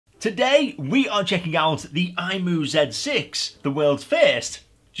Today we are checking out the imoo Z6, the world's first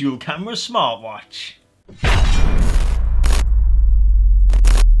dual camera smartwatch.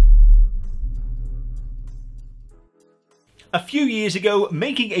 A few years ago,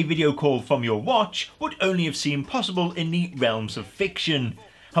 making a video call from your watch would only have seemed possible in the realms of fiction.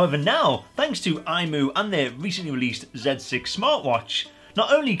 However now, thanks to imoo and their recently released Z6 smartwatch,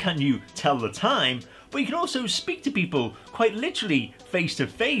 not only can you tell the time, but you can also speak to people quite literally face to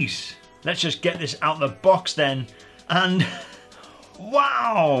face. Let's just get this out of the box then, and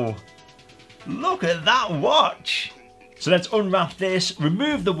wow! Look at that watch! So let's unwrap this,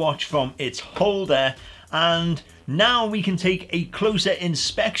 remove the watch from its holder, and now we can take a closer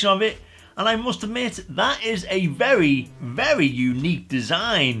inspection of it, and I must admit that is a very, very unique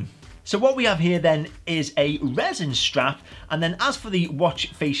design. So what we have here then is a resin strap, and then as for the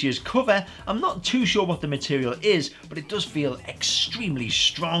watch fascia's cover, I'm not too sure what the material is, but it does feel extremely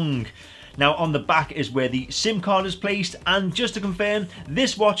strong. Now on the back is where the SIM card is placed, and just to confirm,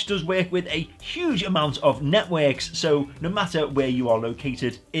 this watch does work with a huge amount of networks, so no matter where you are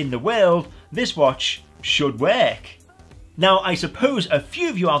located in the world, this watch should work. Now I suppose a few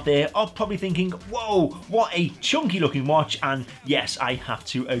of you out there are probably thinking, whoa, what a chunky looking watch, and yes, I have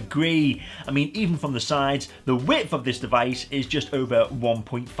to agree. I mean, even from the sides, the width of this device is just over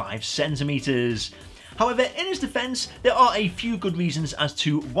 1.5 centimeters. However, in its defense, there are a few good reasons as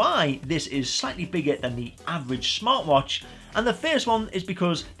to why this is slightly bigger than the average smartwatch, and the first one is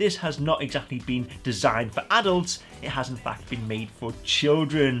because this has not exactly been designed for adults, it has in fact been made for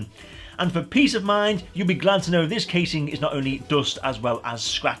children. And for peace of mind, you'll be glad to know this casing is not only dust as well as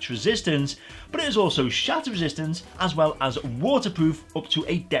scratch resistant, but it is also shatter resistant as well as waterproof up to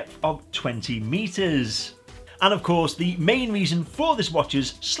a depth of 20 meters. And of course, the main reason for this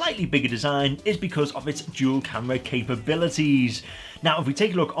watch's slightly bigger design is because of its dual camera capabilities. Now, if we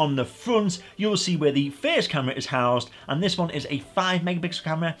take a look on the front, you'll see where the first camera is housed, and this one is a 5 megapixel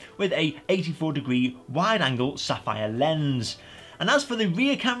camera with a 84-degree wide-angle Sapphire lens. And as for the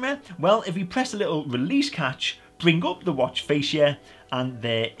rear camera, well, if we press the little release catch, bring up the watch fascia, and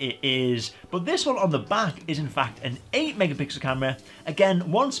there it is. But this one on the back is in fact an 8 megapixel camera,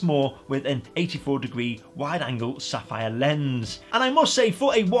 again once more with an 84-degree wide-angle Sapphire lens. And I must say,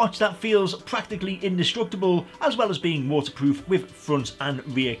 for a watch that feels practically indestructible, as well as being waterproof with front and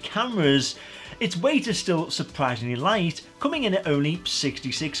rear cameras, its weight is still surprisingly light, coming in at only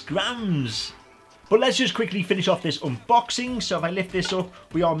 66 grams. But let's just quickly finish off this unboxing. So if I lift this up,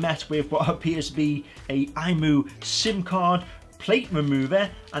 we are met with what appears to be a imoo SIM card plate remover,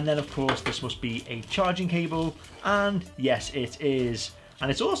 and then of course this must be a charging cable, and yes it is.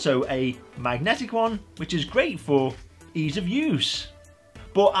 And it's also a magnetic one, which is great for ease of use.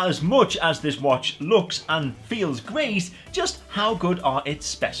 But as much as this watch looks and feels great, just how good are its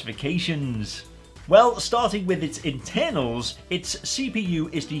specifications? Well, starting with its internals, its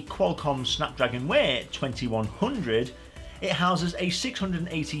CPU is the Qualcomm Snapdragon 2100. It houses a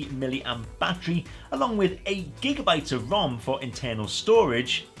 680 mAh battery along with 8 GB of ROM for internal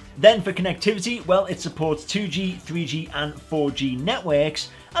storage. Then for connectivity, well, it supports 2G, 3G and 4G networks,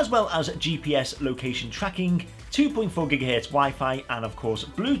 as well as GPS location tracking, 2.4 GHz Wi-Fi and of course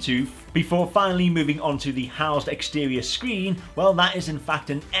Bluetooth, before finally moving on to the housed exterior screen. Well, that is in fact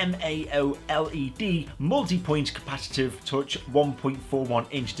an AMOLED multi-point capacitive touch 1.41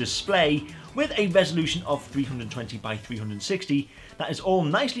 inch display with a resolution of 320 by 360 that is all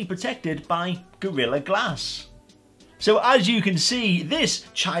nicely protected by Gorilla Glass. So as you can see, this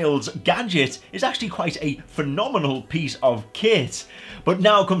child's gadget is actually quite a phenomenal piece of kit. But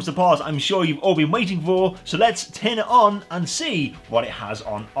now comes the part I'm sure you've all been waiting for, so let's turn it on and see what it has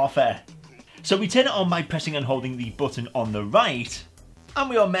on offer. So we turn it on by pressing and holding the button on the right, and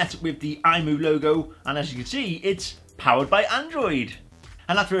we are met with the imoo logo, and as you can see, it's powered by Android.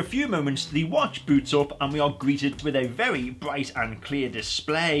 And after a few moments, the watch boots up and we are greeted with a very bright and clear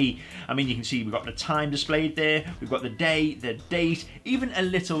display. I mean, you can see we've got the time displayed there, we've got the day, the date, even a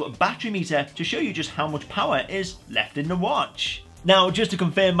little battery meter to show you just how much power is left in the watch. Now, just to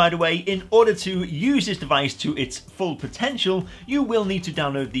confirm, by the way, in order to use this device to its full potential, you will need to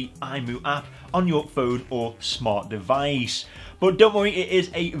download the imoo app on your phone or smart device. But don't worry, it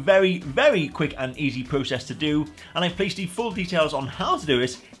is a very, very quick and easy process to do, and I've placed the full details on how to do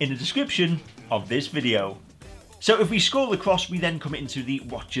it in the description of this video. So if we scroll across, we then come into the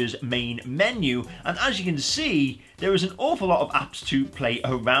watch's main menu, and as you can see, there is an awful lot of apps to play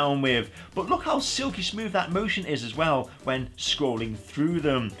around with, but look how silky smooth that motion is as well when scrolling through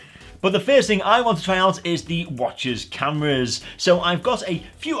them. But the first thing I want to try out is the watch's cameras. So I've got a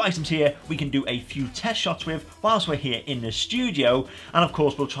few items here we can do a few test shots with whilst we're here in the studio. And of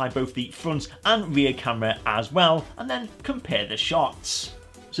course we'll try both the front and rear camera as well and then compare the shots.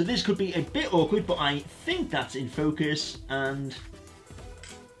 So this could be a bit awkward, but I think that's in focus, and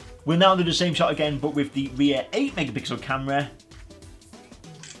we'll now do the same shot again but with the rear 8-megapixel camera.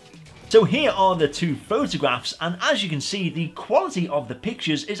 So here are the two photographs, and as you can see, the quality of the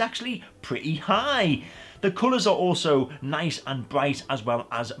pictures is actually pretty high. The colours are also nice and bright as well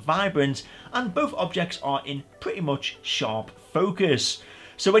as vibrant, and both objects are in pretty much sharp focus.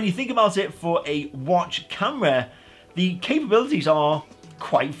 So when you think about it, for a watch camera, the capabilities are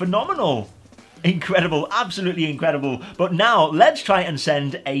quite phenomenal. Incredible, absolutely incredible. But now let's try and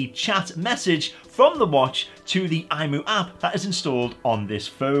send a chat message from the watch to the imoo app that is installed on this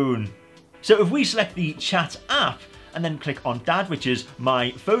phone. So if we select the chat app and then click on Dad, which is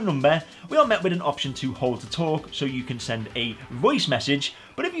my phone number, we are met with an option to hold to talk, so you can send a voice message.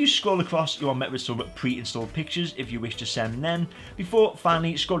 But if you scroll across, you are met with some pre-installed pictures if you wish to send them. Before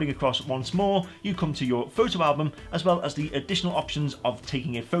finally scrolling across once more, you come to your photo album, as well as the additional options of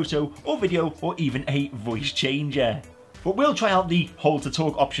taking a photo or video or even a voice changer. But we'll try out the hold to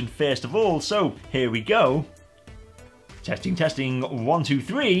talk option first of all, so here we go. Testing, testing, 1, 2,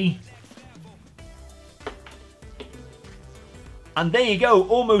 3. And there you go,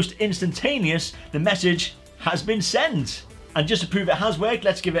 almost instantaneous, the message has been sent. And just to prove it has worked,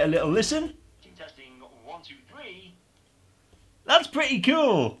 let's give it a little listen. Testing, 1, 2, 3. That's pretty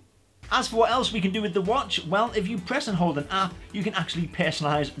cool. As for what else we can do with the watch, well, if you press and hold an app, you can actually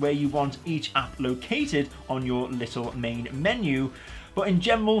personalize where you want each app located on your little main menu. But in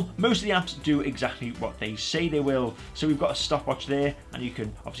general, most of the apps do exactly what they say they will. So we've got a stopwatch there, and you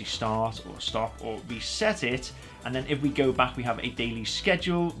can obviously start or stop or reset it. And then if we go back, we have a daily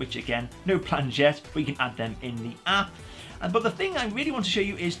schedule, which again, no plans yet, but you can add them in the app. But the thing I really want to show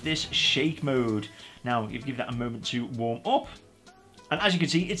you is this shake mode. Now, you give that a moment to warm up. And as you can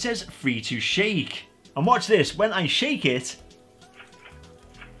see, it says free to shake. And watch this, when I shake it,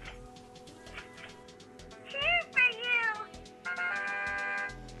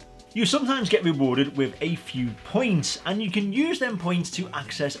 you sometimes get rewarded with a few points, and you can use them points to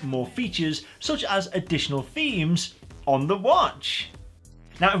access more features, such as additional themes on the watch.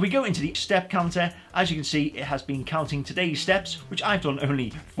 Now, if we go into the step counter, as you can see, it has been counting today's steps, which I've done only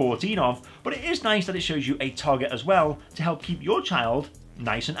 14 of, but it is nice that it shows you a target as well to help keep your child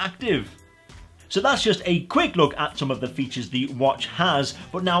nice and active. So that's just a quick look at some of the features the watch has,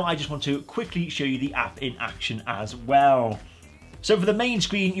 but now I just want to quickly show you the app in action as well. So for the main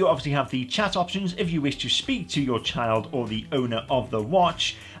screen, you obviously have the chat options if you wish to speak to your child or the owner of the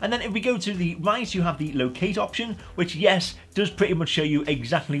watch. And then if we go to the right, you have the locate option, which yes, does pretty much show you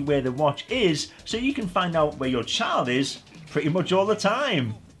exactly where the watch is, so you can find out where your child is pretty much all the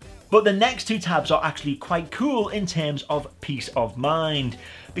time. But the next two tabs are actually quite cool in terms of peace of mind,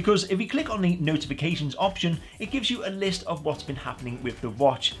 because if you click on the notifications option, it gives you a list of what's been happening with the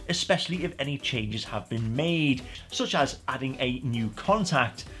watch, especially if any changes have been made, such as adding a new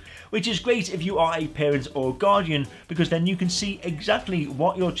contact, which is great if you are a parent or guardian, because then you can see exactly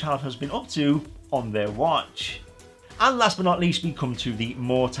what your child has been up to on their watch. And last but not least, we come to the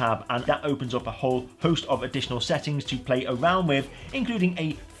More tab, and that opens up a whole host of additional settings to play around with, including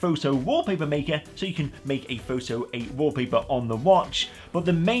a photo wallpaper maker, so you can make a photo a wallpaper on the watch. But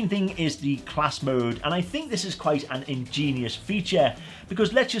the main thing is the class mode, and I think this is quite an ingenious feature,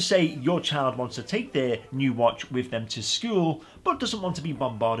 because let's just say your child wants to take their new watch with them to school, but doesn't want to be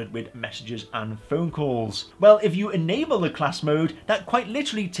bombarded with messages and phone calls. Well, if you enable the class mode, that quite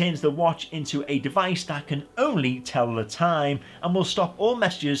literally turns the watch into a device that can only tell the time and will stop all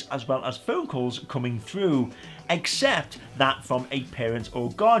messages as well as phone calls coming through, except that from a parent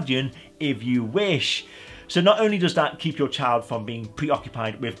or guardian if you wish. So not only does that keep your child from being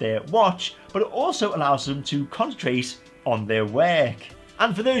preoccupied with their watch, but it also allows them to concentrate on their work.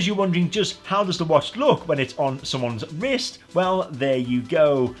 And for those of you wondering just how does the watch look when it's on someone's wrist, well, there you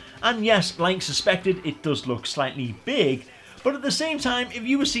go. And yes, like suspected, it does look slightly big, but at the same time, if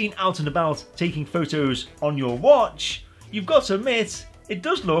you were seen out and about taking photos on your watch, you've got to admit, it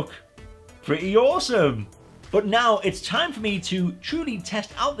does look pretty awesome. But now it's time for me to truly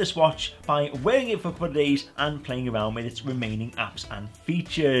test out this watch by wearing it for a couple of days and playing around with its remaining apps and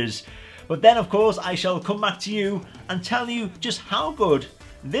features. But then of course I shall come back to you and tell you just how good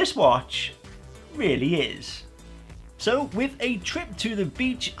this watch really is. So with a trip to the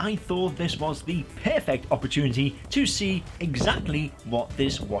beach, I thought this was the perfect opportunity to see exactly what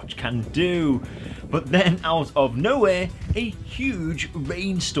this watch can do. But then out of nowhere, a huge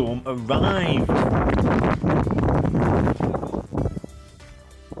rainstorm arrived.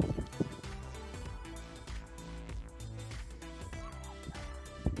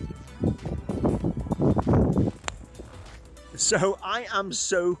 So I am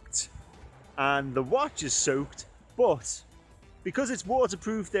soaked and the watch is soaked, but because it's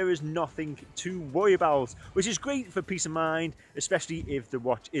waterproof there is nothing to worry about, which is great for peace of mind, especially if the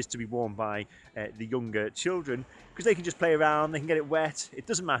watch is to be worn by the younger children, because they can just play around, they can get it wet, it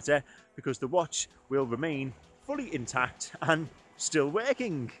doesn't matter because the watch will remain fully intact and still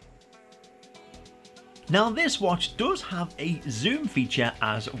working. Now this watch does have a zoom feature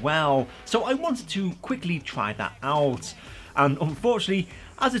as well, so I wanted to quickly try that out. And unfortunately,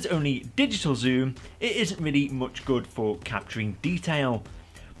 as it's only digital zoom, it isn't really much good for capturing detail.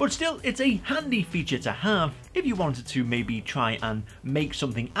 But still, it's a handy feature to have if you wanted to maybe try and make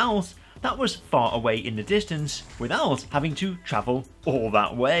something else that was far away in the distance without having to travel all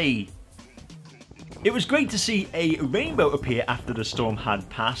that way. It was great to see a rainbow appear after the storm had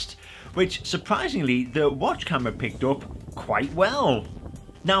passed, which surprisingly the watch camera picked up quite well.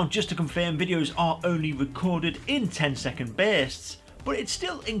 Now just to confirm, videos are only recorded in 10-second bursts, but it's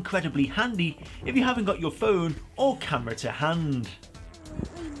still incredibly handy if you haven't got your phone or camera to hand.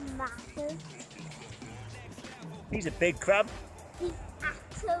 He's a big crab. He's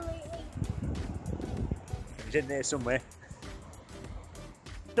absolutely... He's in there somewhere.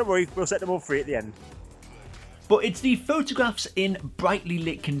 Don't worry, we'll set them all free at the end. But it's the photographs in brightly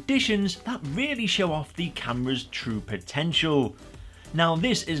lit conditions that really show off the camera's true potential. Now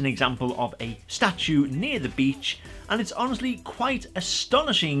this is an example of a statue near the beach, and it's honestly quite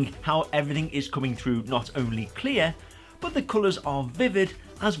astonishing how everything is coming through not only clear, but the colours are vivid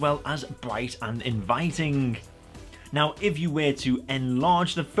as well as bright and inviting. Now if you were to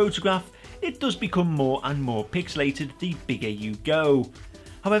enlarge the photograph, it does become more and more pixelated the bigger you go.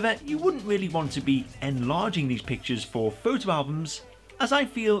 However, you wouldn't really want to be enlarging these pictures for photo albums, as I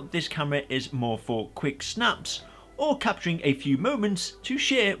feel this camera is more for quick snaps or capturing a few moments to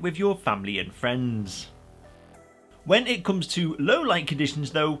share with your family and friends. When it comes to low light conditions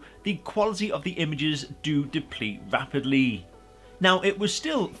though, the quality of the images do deplete rapidly. Now it was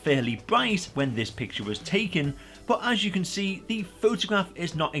still fairly bright when this picture was taken, but as you can see the photograph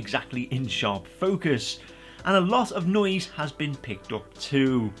is not exactly in sharp focus, and a lot of noise has been picked up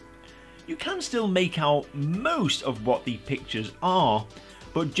too. You can still make out most of what the pictures are,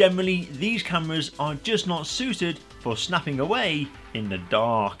 but generally these cameras are just not suited for snapping away in the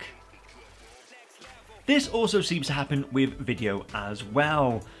dark. This also seems to happen with video as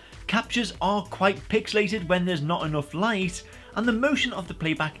well. Captures are quite pixelated when there's not enough light, and the motion of the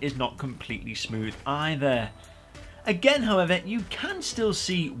playback is not completely smooth either. Again, however, you can still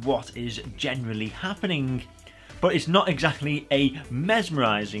see what is generally happening, but it's not exactly a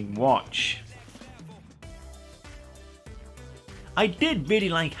mesmerising watch. I did really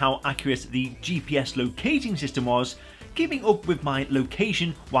like how accurate the GPS locating system was, keeping up with my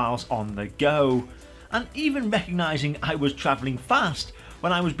location whilst on the go, and even recognising I was travelling fast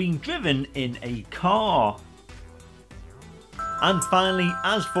when I was being driven in a car. And finally,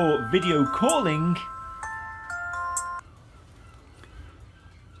 as for video calling,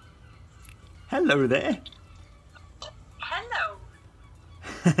 hello there. Hello.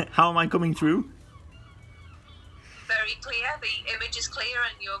 How am I coming through? Very clear. The image is clear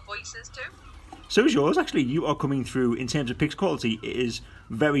and your voice is too. So is yours, actually. You are coming through, in terms of picture quality, it is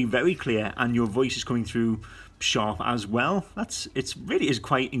very, very clear, and your voice is coming through sharp as well. It really is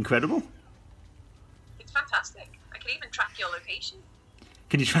quite incredible. It's fantastic. I can even track your location.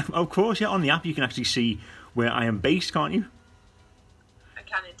 Can you track? Of course, yeah. On the app, you can actually see where I am based, can't you? I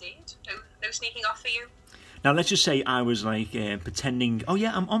can indeed. No sneaking off for you. Now, let's just say I was like pretending, oh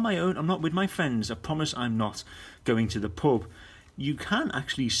yeah, I'm on my own, I'm not with my friends, I promise I'm not going to the pub. You can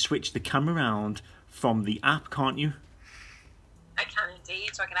actually switch the camera around from the app, can't you? I can indeed,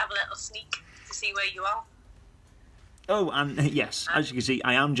 so I can have a little sneak to see where you are. Oh, and yes, as you can see,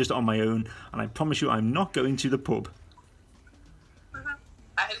 I am just on my own, and I promise you I'm not going to the pub.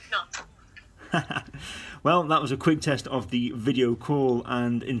 I hope not. Well, that was a quick test of the video call,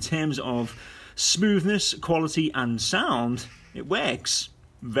 and in terms of smoothness, quality and sound, it works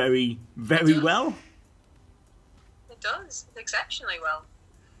very, very well. It does. It's exceptionally well.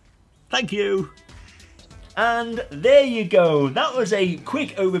 Thank you. And there you go. That was a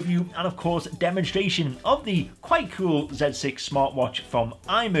quick overview and of course demonstration of the quite cool Z6 smartwatch from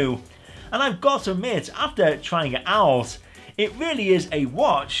imoo. and I've got to admit, after trying it out, it really is a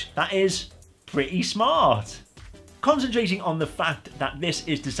watch that is pretty smart. Concentrating on the fact that this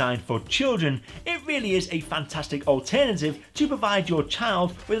is designed for children, it really is a fantastic alternative to provide your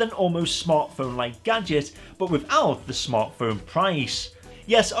child with an almost smartphone-like gadget, but without the smartphone price.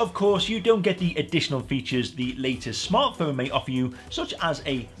 Yes, of course, you don't get the additional features the latest smartphone may offer you, such as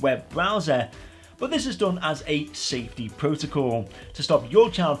a web browser, but this is done as a safety protocol to stop your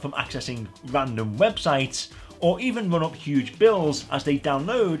child from accessing random websites or even run up huge bills as they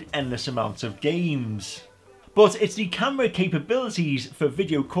download endless amounts of games. But it's the camera capabilities for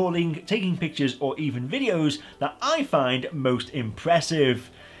video calling, taking pictures or even videos that I find most impressive.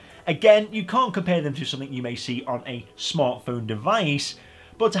 Again, you can't compare them to something you may see on a smartphone device,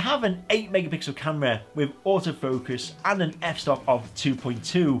 but to have an 8 megapixel camera with autofocus and an f-stop of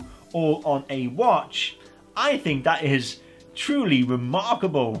 2.2 all on a watch, I think that is truly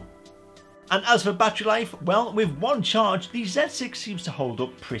remarkable. And as for battery life, well, with one charge, the Z6 seems to hold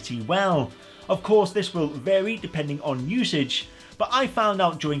up pretty well. Of course, this will vary depending on usage, but I found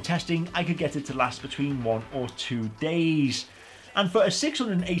out during testing I could get it to last between 1 or 2 days. And for a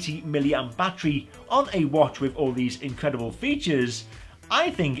 680 mAh battery on a watch with all these incredible features, I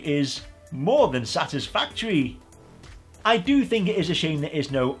think is more than satisfactory. I do think it is a shame there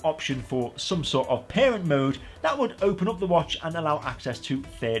is no option for some sort of parent mode that would open up the watch and allow access to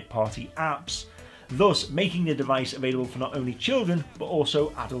third-party apps, thus making the device available for not only children but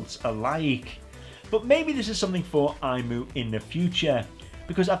also adults alike. But maybe this is something for imoo in the future,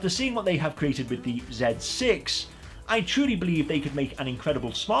 because after seeing what they have created with the Z6, I truly believe they could make an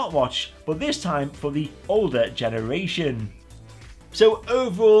incredible smartwatch, but this time for the older generation. So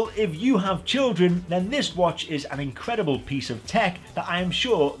overall, if you have children, then this watch is an incredible piece of tech that I am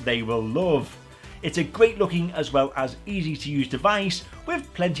sure they will love. It's a great looking as well as easy to use device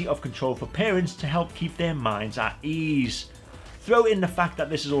with plenty of control for parents to help keep their minds at ease. Throw in the fact that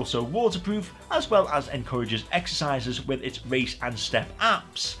this is also waterproof as well as encourages exercises with its race and step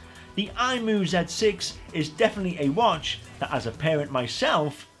apps. The imoo Z6 is definitely a watch that as a parent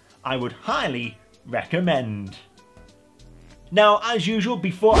myself, I would highly recommend. Now, as usual,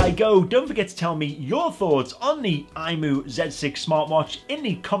 before I go, don't forget to tell me your thoughts on the imoo Z6 smartwatch in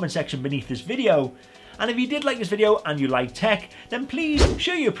the comment section beneath this video. And if you did like this video and you like tech, then please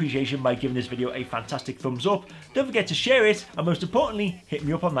show your appreciation by giving this video a fantastic thumbs up. Don't forget to share it, and most importantly, hit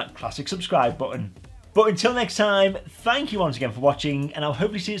me up on that classic subscribe button. But until next time, thank you once again for watching, and I'll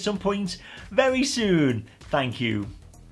hopefully see you at some point very soon. Thank you.